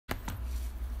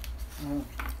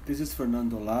This is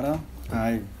Fernando Lara.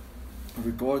 I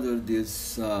recorded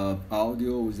this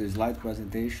audio with a slide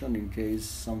presentation in case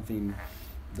something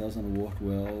doesn't work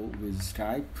well with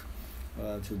Skype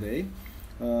today.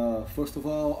 First of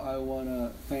all, I want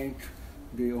to thank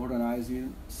the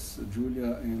organizers,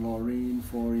 Julia and Laureen,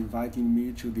 for inviting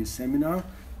me to this seminar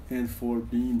and for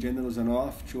being generous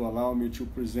enough to allow me to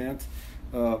present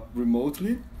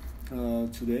remotely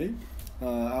today.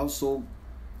 Also,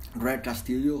 Greg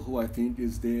Castillo, who I think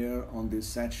is there on this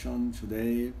section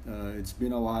today. It's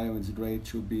been a while. It's great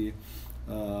to be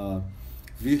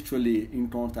virtually in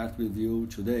contact with you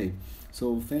today.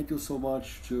 So thank you so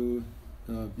much to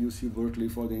UC Berkeley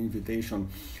for the invitation.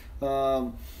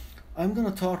 I'm going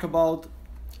to talk about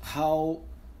how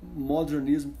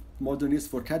modernist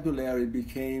vocabulary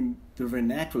became the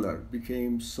vernacular,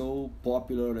 became so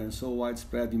popular and so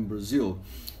widespread in Brazil.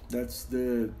 That's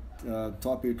the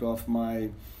topic of my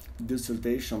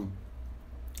dissertation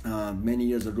many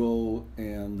years ago,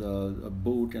 and a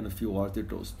book and a few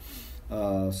articles.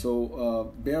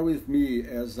 So bear with me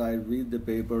as I read the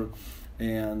paper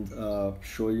and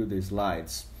show you the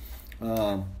slides.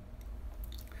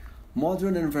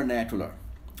 Modern and vernacular.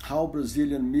 How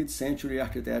Brazilian mid-century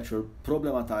architecture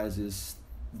problematizes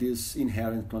this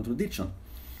inherent contradiction.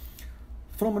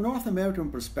 From a North American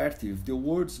perspective, the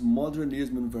words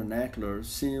modernism and vernacular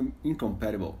seem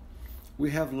incompatible.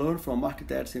 We have learned from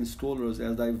architects and scholars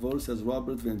as diverse as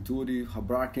Robert Venturi,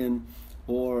 Habraken,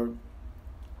 or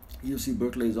UC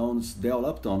Berkeley's own Dale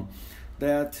Upton,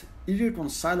 that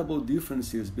irreconcilable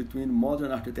differences between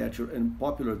modern architecture and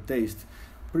popular taste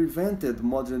prevented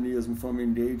modernism from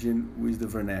engaging with the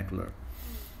vernacular.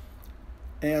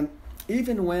 And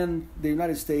even when the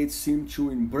United States seemed to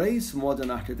embrace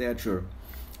modern architecture,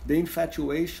 the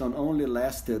infatuation only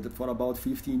lasted for about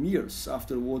 15 years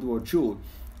after World War II,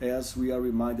 as we are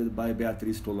reminded by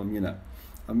Beatriz Tolomina,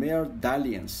 a mere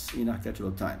dalliance in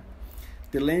architectural time.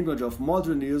 The language of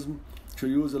modernism, to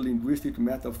use a linguistic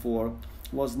metaphor,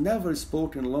 was never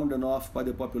spoken long enough by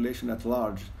the population at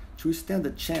large to stand a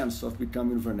chance of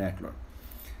becoming vernacular.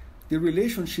 The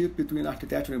relationship between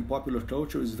architecture and popular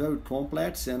culture is very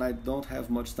complex, and I don't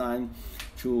have much time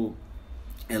to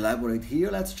elaborate here.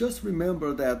 Let's just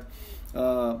remember that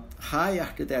high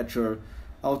architecture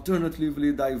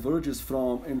alternatively diverges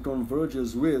from and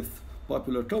converges with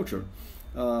popular culture.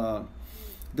 The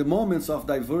moments of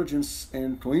divergence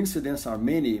and coincidence are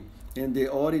many, and the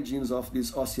origins of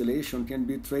this oscillation can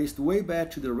be traced way back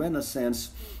to the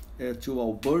Renaissance, to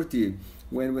Alberti,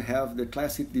 when we have the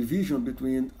classic division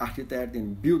between architect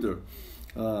and builder.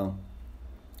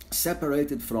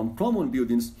 Separated from common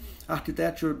buildings,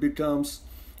 architecture becomes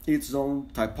its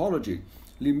own typology,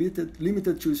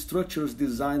 limited to structures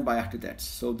designed by architects.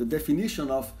 So the definition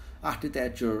of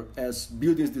architecture as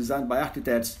buildings designed by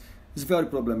architects is very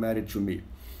problematic to me.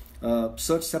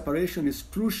 Such separation is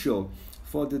crucial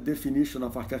for the definition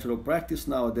of architectural practice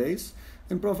nowadays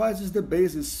and provides the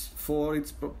basis for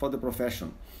the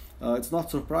profession. It's not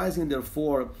surprising,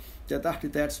 therefore, that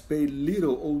architects pay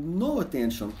little or no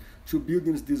attention to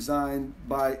buildings designed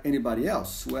by anybody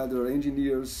else, whether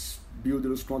engineers,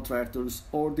 builders, contractors,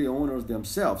 or the owners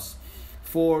themselves,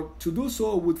 for to do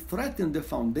so would threaten the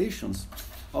foundations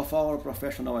of our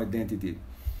professional identity.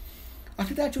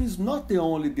 Architecture is not the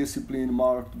only discipline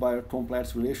marked by a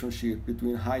complex relationship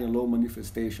between high and low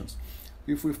manifestations.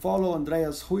 If we follow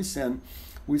Andreas Huyssen,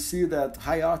 we see that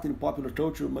high art and popular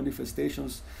culture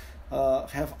manifestations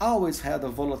have always had a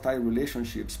volatile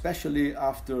relationship, especially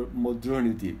after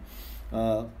modernity.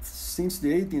 Since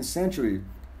the 18th century,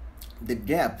 the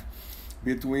gap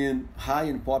between high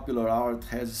and popular art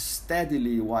has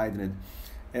steadily widened,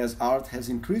 as art has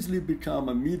increasingly become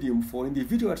a medium for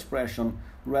individual expression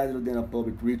rather than a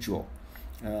public ritual.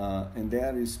 And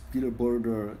that is Peter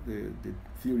Berger, the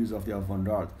theories of the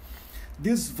avant-garde.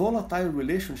 This volatile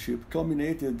relationship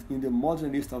culminated in the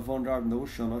modernist avant-garde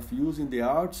notion of using the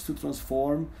arts to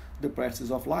transform the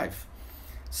practice of life.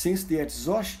 Since the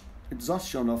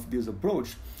exhaustion of this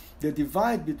approach, the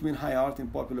divide between high art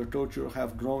and popular culture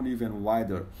have grown even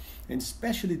wider, and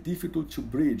especially difficult to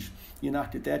bridge in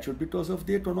architecture because of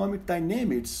the economic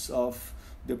dynamics of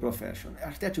the profession.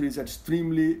 Architecture is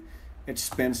extremely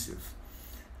expensive.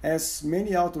 As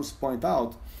many authors point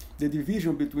out, the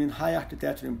division between high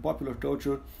architecture and popular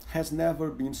culture has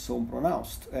never been so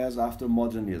pronounced as after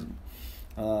modernism.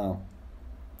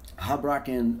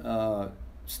 Habraken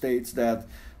states that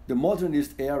the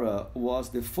modernist era was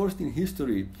the first in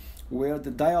history where the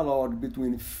dialogue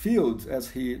between field, as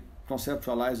he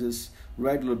conceptualizes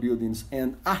regular buildings,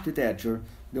 and architecture,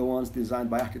 the ones designed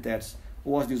by architects,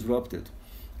 was disrupted.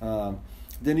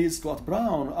 Denise Scott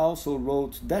Brown also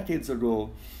wrote decades ago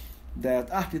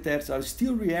that architects are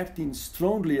still reacting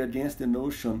strongly against the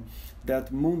notion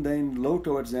that mundane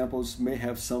local examples may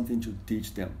have something to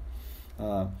teach them.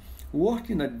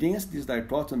 Working against this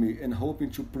dichotomy and hoping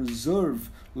to preserve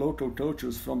local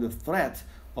cultures from the threat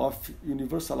of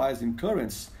universalizing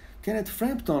currents, Kenneth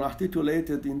Frampton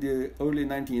articulated in the early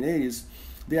 1980s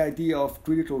the idea of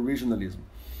critical regionalism.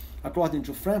 According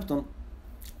to Frampton,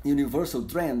 universal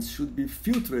trends should be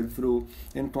filtered through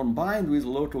and combined with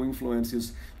local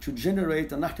influences to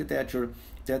generate an architecture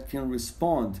that can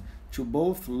respond to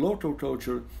both local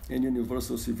culture and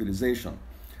universal civilization.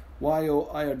 While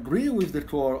I agree with the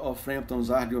core of Frampton's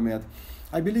argument,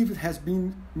 I believe it has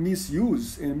been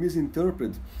misused and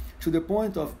misinterpreted to the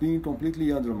point of being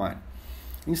completely undermined.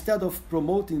 Instead of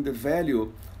promoting the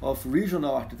value of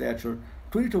regional architecture,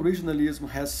 critical regionalism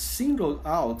has singled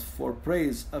out for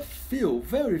praise a few,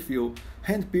 very few,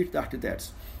 hand-picked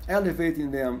architects, elevating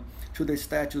them to the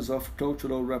status of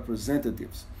cultural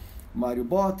representatives. Mário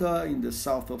Botta in the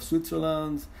south of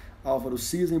Switzerland, Álvaro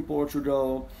Siza in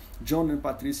Portugal, John and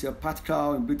Patricia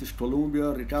Patcal in British Columbia,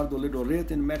 Ricardo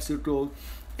Legorreta in Mexico,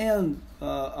 and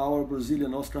our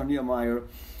Brazilian Oscar Niemeyer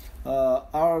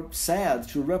are said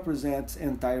to represent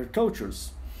entire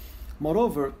cultures.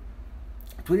 Moreover,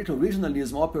 critical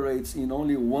regionalism operates in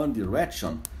only one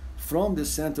direction, from the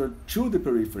center to the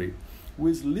periphery,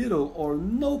 with little or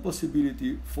no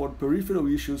possibility for peripheral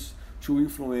issues to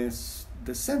influence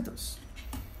the centers.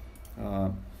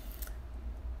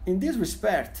 In this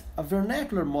respect, a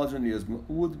vernacular modernism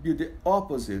would be the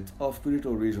opposite of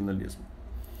critical regionalism,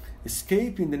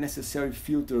 escaping the necessary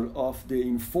filter of the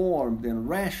informed and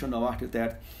rational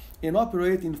architect and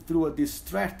operating through a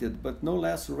distracted but no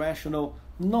less rational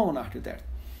non-architect.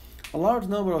 A large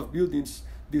number of buildings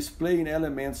displaying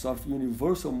elements of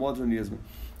universal modernism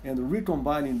and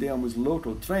recombining them with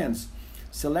local trends,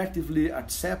 selectively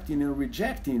accepting and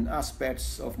rejecting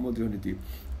aspects of modernity.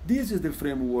 This is the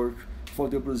framework for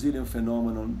the Brazilian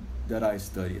phenomenon that I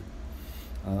studied.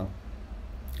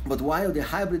 But while the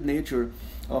hybrid nature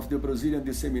of the Brazilian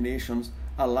disseminations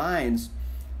aligns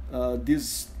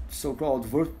this so-called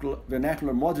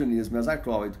vernacular modernism, as I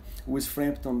call it, with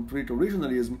Frampton critical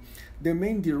regionalism, the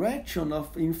main direction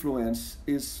of influence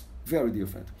is very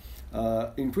different.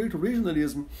 In critical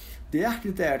regionalism, the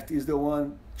architect is the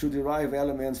one to derive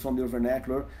elements from the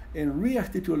vernacular and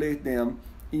re-articulate them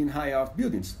in high art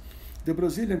buildings. The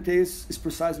Brazilian case is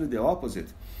precisely the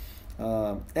opposite.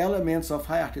 Elements of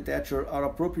high architecture are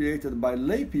appropriated by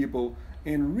lay people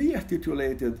and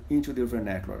re-articulated into the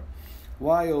vernacular.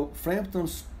 While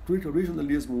Frampton's critical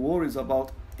regionalism worries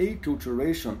about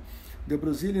acculturation, the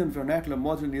Brazilian vernacular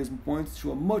modernism points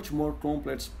to a much more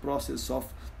complex process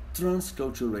of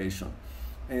transculturation.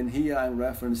 And here I'm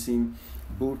referencing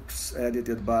books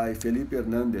edited by Felipe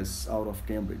Hernandez out of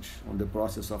Cambridge on the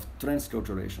process of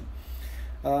transculturation.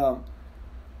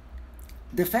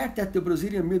 The fact that the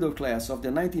Brazilian middle class of the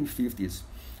 1950s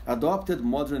adopted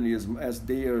modernism as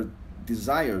their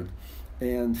desired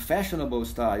and fashionable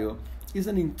style is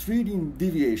an intriguing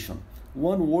deviation,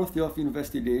 one worthy of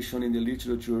investigation in the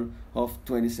literature of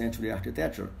 20th century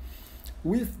architecture.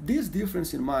 With this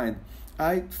difference in mind,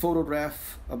 I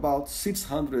photographed about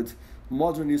 600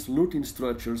 modernist-looking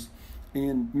structures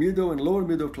in middle and lower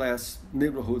middle class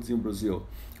neighborhoods in Brazil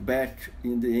back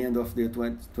in the end of the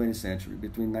 20th century,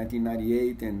 between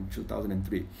 1998 and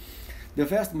 2003. The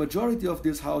vast majority of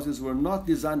these houses were not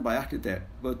designed by architects,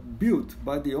 but built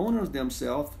by the owners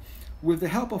themselves with the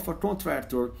help of a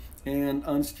contractor and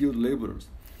unskilled laborers.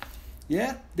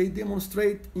 Yet they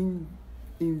demonstrate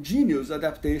ingenious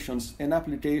adaptations and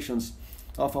applications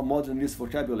of a modernist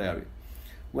vocabulary.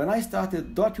 When I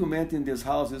started documenting these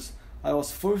houses, I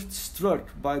was first struck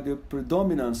by the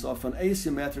predominance of an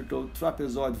asymmetrical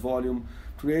trapezoid volume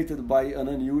created by an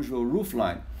unusual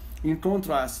roofline, in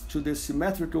contrast to the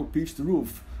symmetrical pitched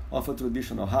roof of a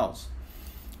traditional house.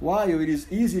 While it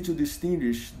is easy to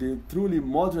distinguish the truly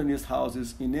modernist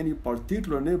houses in any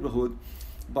particular neighborhood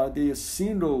by the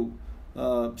single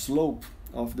slope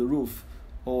of the roof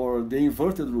or the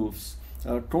inverted roofs,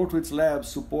 concrete slabs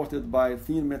supported by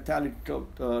thin metallic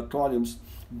columns,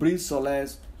 brise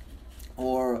soleils,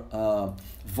 or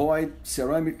void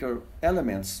ceramic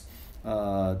elements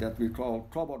that we call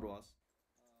cobbledoors.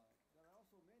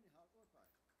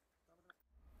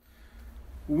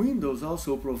 Windows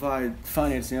also provide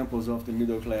fine examples of the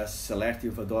middle class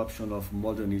selective adoption of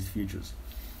modernist features.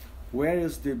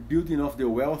 Whereas the building of the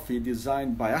wealthy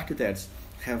designed by architects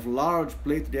have large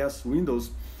plate glass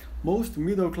windows, most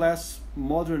middle class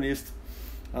modernist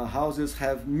houses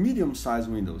have medium-sized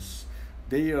windows.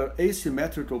 Their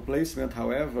asymmetrical placement,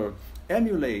 however,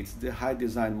 emulate the high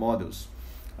design models.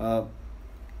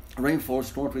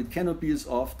 Reinforced concrete canopies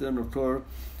often occur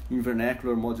in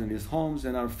vernacular modernist homes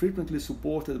and are frequently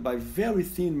supported by very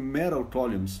thin metal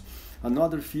columns,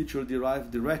 another feature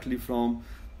derived directly from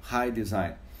high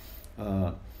design.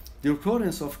 The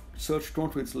occurrence of such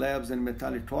concrete slabs and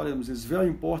metallic columns is very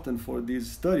important for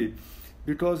this study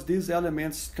because these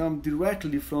elements come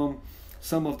directly from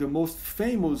some of the most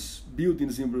famous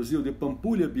buildings in Brazil, the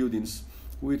Pampulha buildings,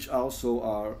 which also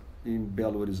are in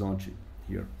Belo Horizonte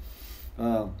here.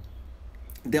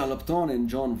 Del Lupton and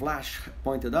John Vlach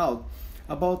pointed out,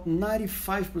 about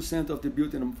 95% of the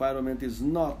built environment is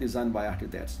not designed by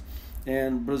architects.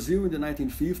 And Brazil in the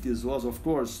 1950s was, of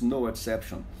course, no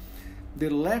exception. The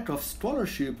lack of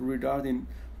scholarship regarding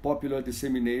popular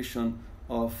dissemination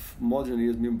of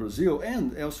modernism in Brazil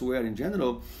and elsewhere in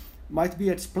general might be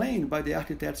explained by the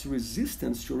architect's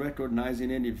resistance to recognizing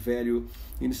any value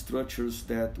in structures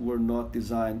that were not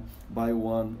designed by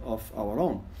one of our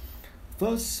own.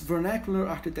 Thus, vernacular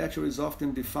architecture is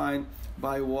often defined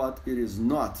by what it is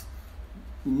not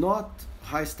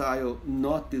high style,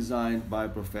 not designed by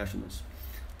professionals.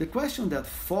 The question that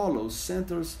follows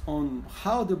centers on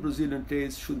how the Brazilian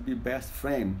case should be best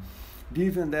framed,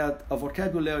 given that a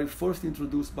vocabulary first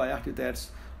introduced by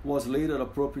architects was later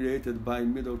appropriated by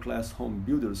middle-class home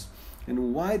builders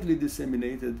and widely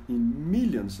disseminated in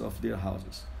millions of their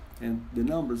houses. And the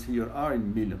numbers here are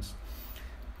in millions.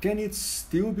 Can it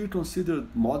still be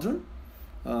considered modern?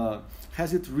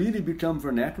 Has it really become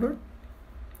vernacular?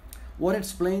 What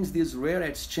explains this rare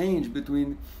exchange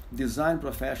between design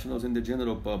professionals and the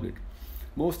general public?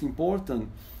 Most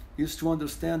important is to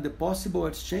understand the possible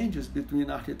exchanges between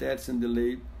architects and the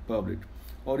lay public,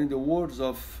 or in the words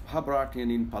of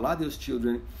Habartian in Palladio's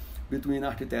Children, between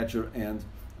architecture and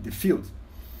the field,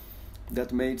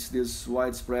 that makes this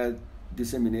widespread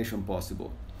dissemination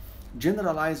possible.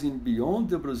 Generalizing beyond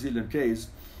the Brazilian case,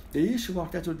 the issue of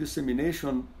architectural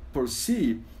dissemination per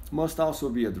se must also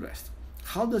be addressed.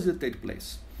 How does it take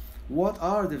place? What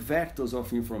are the vectors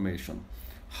of information?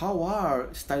 How are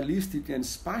stylistic and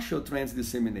spatial trends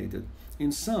disseminated?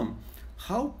 In sum,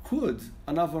 how could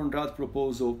an avant-garde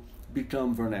proposal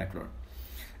become vernacular?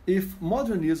 If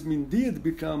modernism indeed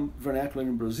become vernacular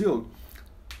in Brazil,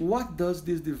 what does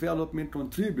this development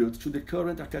contribute to the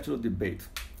current architectural debate?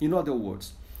 In other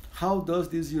words, how does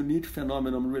this unique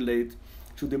phenomenon relate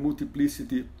to the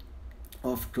multiplicity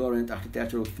of current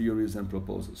architectural theories and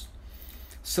proposals?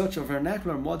 Such a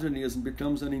vernacular modernism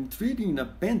becomes an intriguing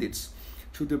appendix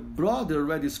to the broader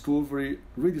rediscovery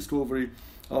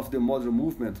of the modern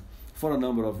movement for a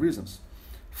number of reasons.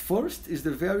 First is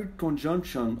the very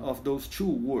conjunction of those two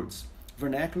words,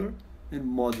 vernacular and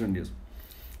modernism.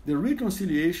 The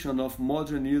reconciliation of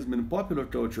modernism and popular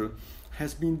culture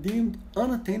has been deemed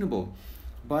unattainable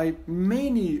by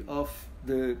many of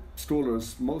the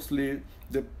scholars, mostly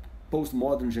the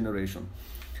postmodern generation.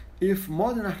 If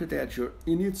modern architecture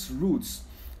in its roots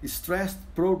stressed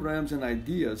programs and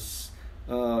ideas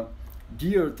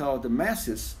geared toward the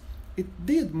masses, it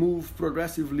did move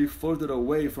progressively further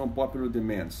away from popular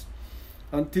demands.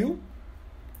 Until,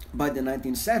 by the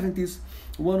 1970s,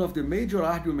 one of the major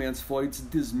arguments for its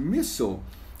dismissal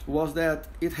was that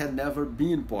it had never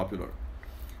been popular.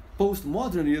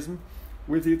 Postmodernism,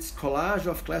 with its collage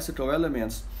of classical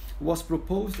elements, was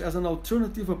proposed as an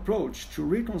alternative approach to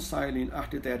reconciling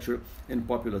architecture and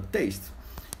popular taste.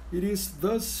 It is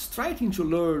thus striking to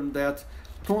learn that,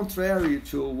 contrary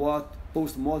to what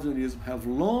postmodernism have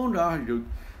long argued,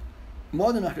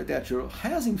 modern architecture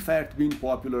has in fact been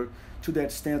popular to the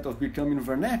extent of becoming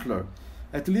vernacular,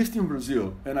 at least in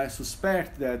Brazil, and I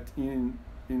suspect that in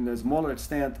a smaller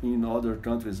extent in other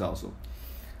countries also.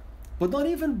 But not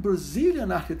even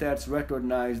Brazilian architects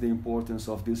recognized the importance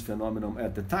of this phenomenon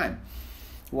at the time,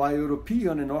 while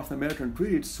European and North American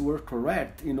critics were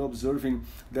correct in observing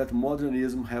that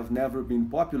modernism have never been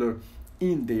popular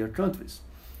in their countries.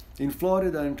 In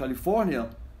Florida and California,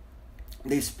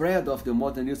 the spread of the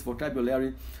modernist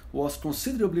vocabulary was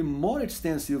considerably more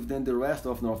extensive than the rest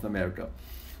of North America,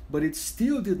 but it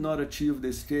still did not achieve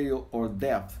the scale or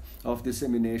depth of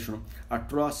dissemination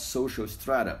across social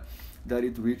strata that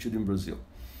it reached in Brazil.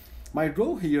 My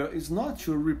goal here is not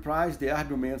to reprise the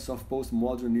arguments of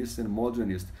postmodernists and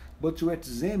modernists, but to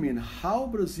examine how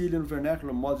Brazilian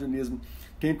vernacular modernism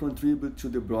can contribute to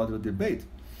the broader debate.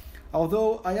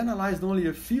 Although I analyzed only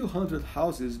a few hundred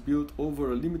houses built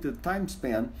over a limited time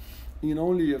span in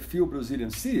only a few Brazilian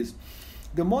cities,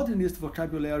 the modernist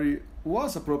vocabulary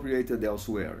was appropriated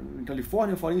elsewhere. In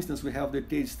California, for instance, we have the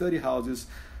case study houses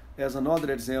as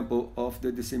another example of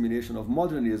the dissemination of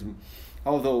modernism.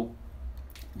 Although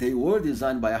they were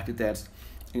designed by architects,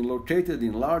 and located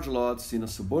in large lots in a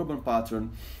suburban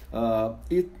pattern,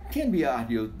 it can be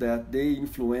argued that they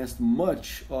influenced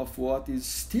much of what is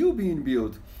still being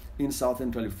built in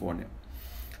Southern California.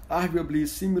 Arguably,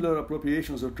 similar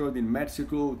appropriations occurred in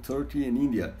Mexico, Turkey, and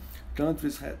India,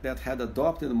 countries that had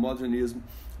adopted modernism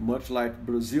much like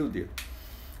Brazil did.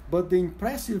 But the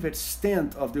impressive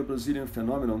extent of the Brazilian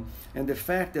phenomenon and the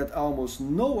fact that almost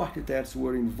no architects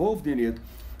were involved in it,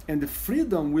 and the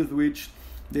freedom with which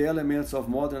the elements of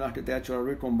modern architecture are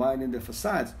recombined in the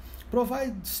facades,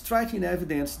 provide striking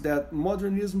evidence that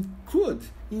modernism could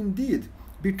indeed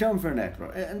become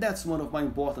vernacular. And that's one of my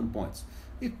important points.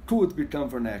 It could become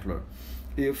vernacular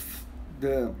if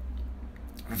the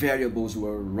variables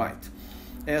were right.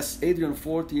 As Adrian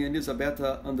Forti and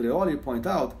Elisabetta Andreoli point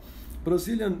out,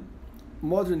 Brazilian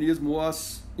modernism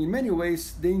was in many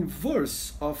ways the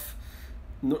inverse of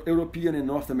European and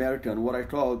North American, what I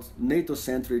called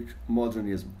NATO-centric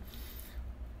modernism.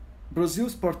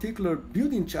 Brazil's particular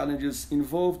building challenges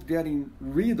involved getting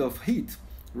rid of heat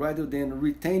rather than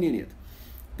retaining it.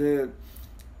 The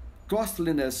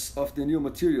costliness of the new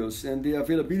materials and the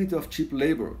availability of cheap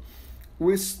labor.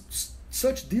 With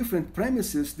such different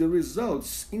premises, the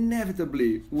results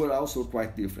inevitably were also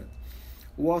quite different.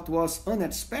 What was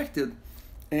unexpected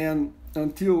and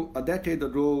until a decade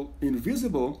ago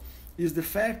invisible is the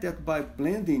fact that by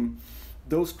blending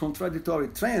those contradictory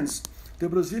trends, the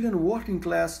Brazilian working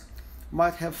class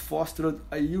might have fostered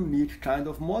a unique kind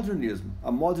of modernism,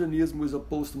 a modernism with a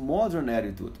postmodern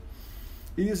attitude.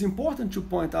 It is important to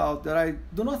point out that I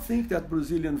do not think that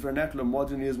Brazilian vernacular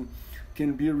modernism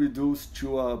can be reduced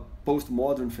to a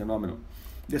postmodern phenomenon.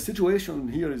 The situation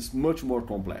here is much more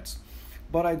complex.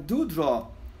 But I do draw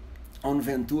on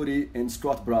Venturi and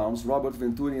Scott Brown's, Robert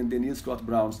Venturi and Denise Scott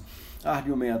Brown's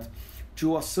argument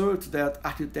to assert that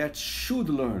architects should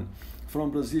learn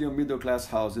from Brazilian middle-class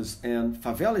houses and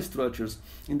favela structures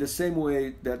in the same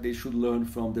way that they should learn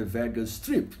from the Vegas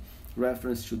Strip,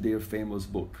 reference to their famous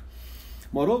book.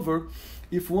 Moreover,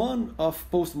 if one of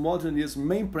postmodernism's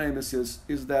main premises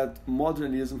is that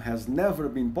modernism has never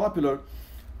been popular,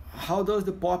 how does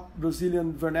the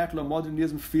Brazilian vernacular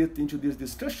modernism fit into this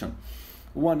discussion?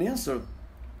 One answer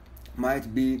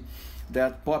might be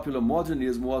that popular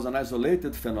modernism was an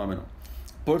isolated phenomenon,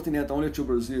 pertinent only to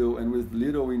Brazil and with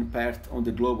little impact on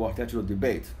the global architectural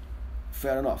debate.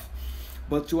 Fair enough.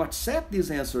 But to accept this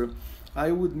answer,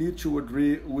 I would need to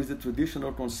agree with the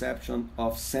traditional conception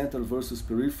of center versus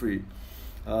periphery,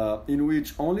 in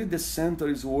which only the center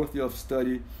is worthy of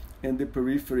study and the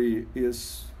periphery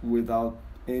is without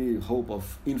any hope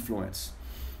of influence.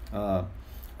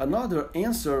 Another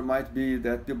answer might be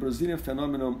that the Brazilian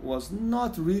phenomenon was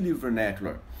not really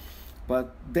vernacular.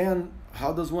 But then,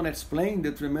 how does one explain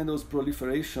the tremendous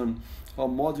proliferation of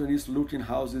modernist-looking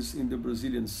houses in the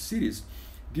Brazilian cities,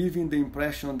 giving the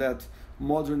impression that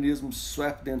modernism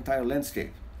swept the entire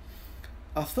landscape?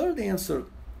 A third answer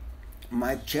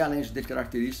might challenge the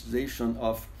characterization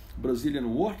of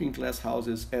Brazilian working-class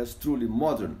houses as truly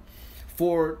modern.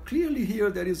 For clearly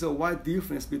here there is a wide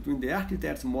difference between the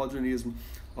architect's modernism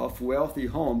of wealthy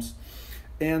homes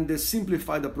and the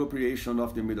simplified appropriation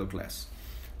of the middle class.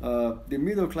 The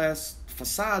middle class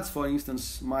facades, for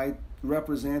instance, might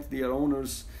represent their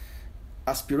owners'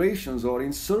 aspirations or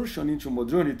insertion into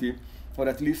modernity, or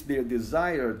at least their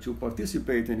desire to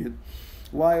participate in it,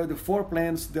 while the floor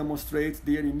plans demonstrate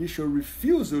their initial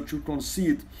refusal to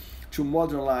concede to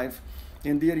modern life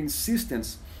and their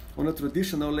insistence on a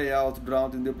traditional layout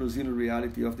grounded in the Brazilian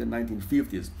reality of the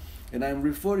 1950s. And I'm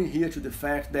referring here to the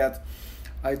fact that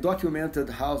I documented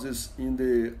houses in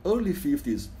the early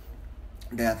 50s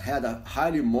that had a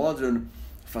highly modern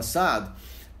facade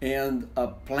and a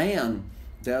plan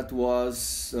that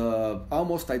was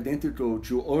almost identical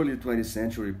to early 20th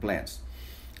century plans.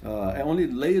 And only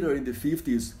later in the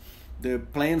 50s, the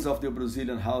plans of the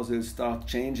Brazilian houses start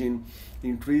changing,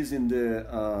 increasing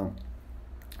the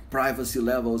privacy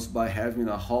levels by having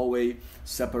a hallway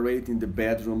separating the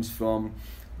bedrooms from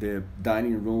the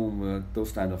dining room,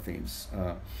 those kind of things.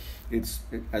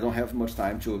 I don't have much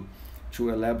time to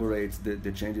elaborate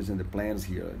the changes in the plans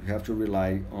here. You have to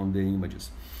rely on the images.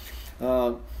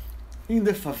 In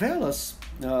the favelas,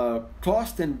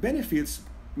 cost and benefits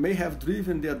may have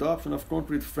driven the adoption of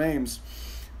concrete frames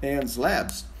and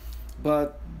slabs,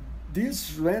 but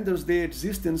this renders their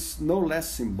existence no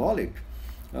less symbolic.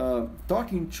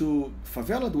 Talking to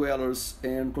favela dwellers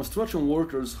and construction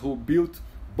workers who built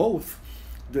built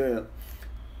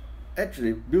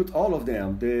all of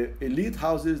them, the elite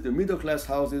houses, the middle class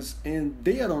houses, and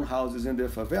their own houses in the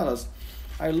favelas,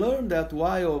 I learned that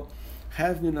while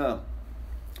having a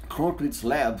concrete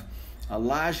slab a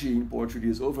laje in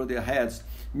Portuguese, over their heads,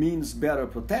 means better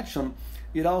protection,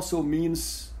 it also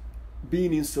means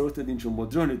being inserted into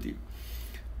modernity.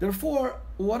 Therefore,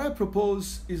 what I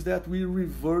propose is that we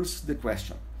reverse the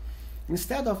question.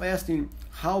 Instead of asking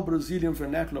how Brazilian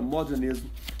vernacular modernism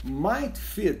might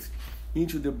fit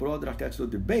into the broader architectural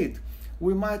debate,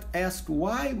 we might ask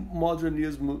why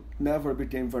modernism never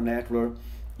became vernacular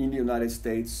in the United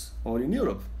States or in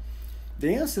Europe.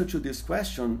 The answer to this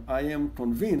question, I am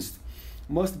convinced,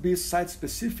 must be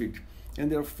site-specific,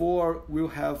 and therefore will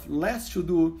have less to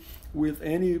do with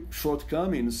any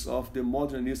shortcomings of the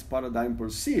modernist paradigm per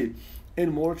se,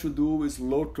 and more to do with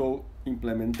local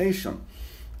implementation.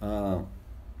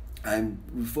 I'm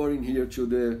referring here to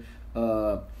the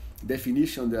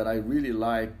definition that I really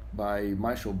like by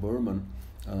Marshall Berman,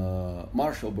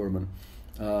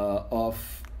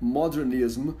 of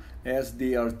modernism as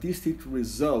the artistic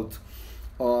result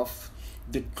of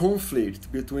the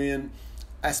conflict between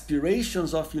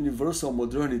aspirations of universal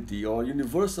modernity or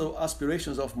universal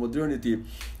aspirations of modernity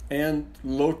and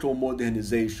local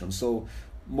modernization. So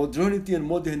modernity and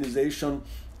modernization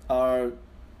are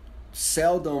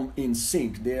seldom in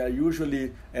sync. They are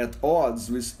usually at odds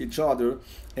with each other,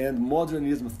 and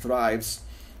modernism thrives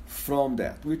from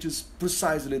that, which is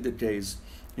precisely the case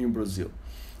in Brazil.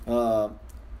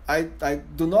 I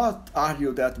do not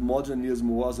argue that modernism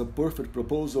was a perfect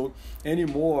proposal any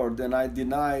more than I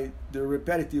deny the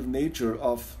repetitive nature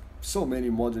of so many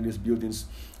modernist buildings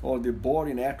or the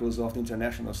boring echoes of the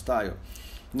international style,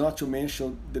 not to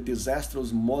mention the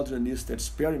disastrous modernist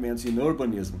experiments in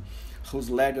urbanism, whose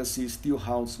legacy still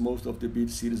haunts most of the big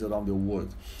cities around the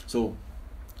world. So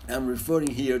I'm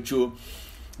referring here to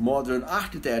modern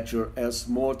architecture as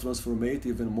more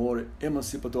transformative and more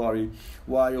emancipatory,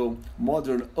 while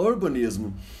modern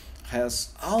urbanism has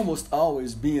almost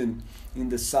always been in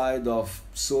the side of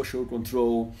social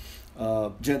control,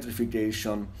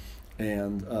 gentrification,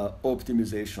 and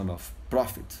optimization of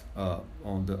profit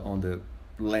on the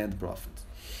land profit.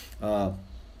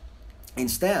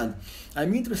 Instead,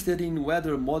 I'm interested in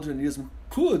whether modernism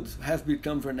could have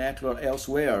become vernacular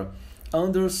elsewhere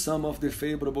under some of the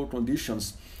favorable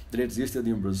conditions that existed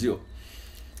in Brazil.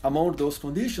 Among those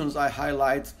conditions, I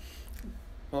highlight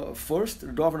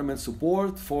first, government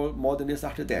support for modernist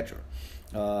architecture.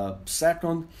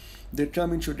 Second, the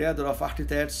coming together of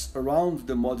architects around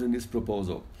the modernist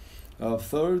proposal.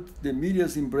 Third, the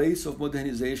media's embrace of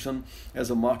modernization as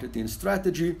a marketing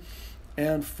strategy.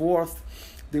 And fourth,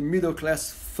 the middle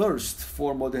class thirst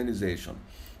for modernization.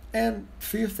 And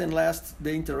fifth and last,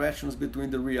 the interactions between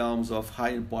the realms of high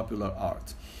and popular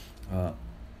art.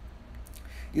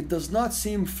 It does not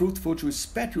seem fruitful to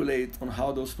speculate on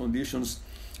how those conditions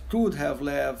could have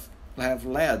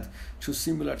led to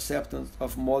similar acceptance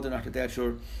of modern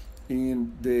architecture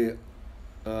in the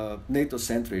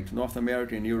NATO-centric North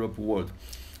American and Europe world.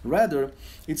 Rather,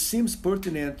 it seems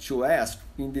pertinent to ask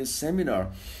in this seminar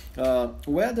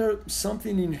whether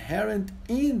something inherent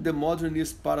in the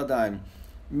modernist paradigm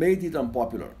made it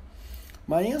unpopular.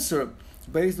 My answer,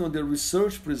 based on the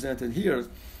research presented here,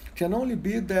 can only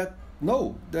be that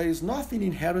no, there is nothing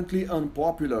inherently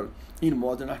unpopular in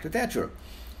modern architecture.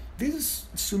 This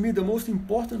is, to me, the most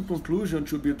important conclusion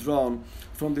to be drawn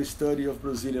from the study of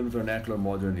Brazilian vernacular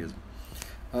modernism.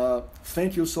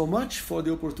 Thank you so much for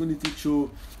the opportunity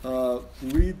to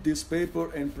read this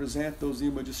paper and present those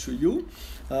images to you.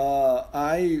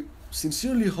 I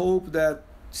sincerely hope that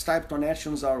Skype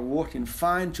connections are working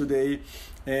fine today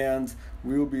and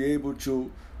we'll be able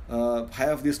to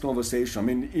have this conversation. I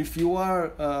mean, if you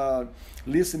are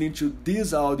listening to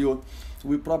this audio,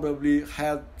 we probably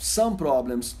had some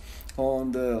problems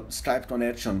on the Skype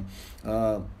connection.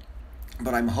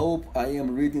 But I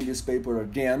am reading this paper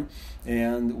again,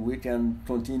 and we can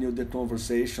continue the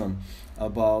conversation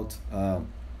about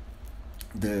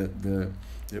the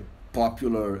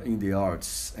popular in the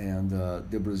arts and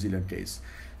the Brazilian case.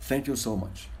 Thank you so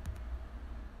much.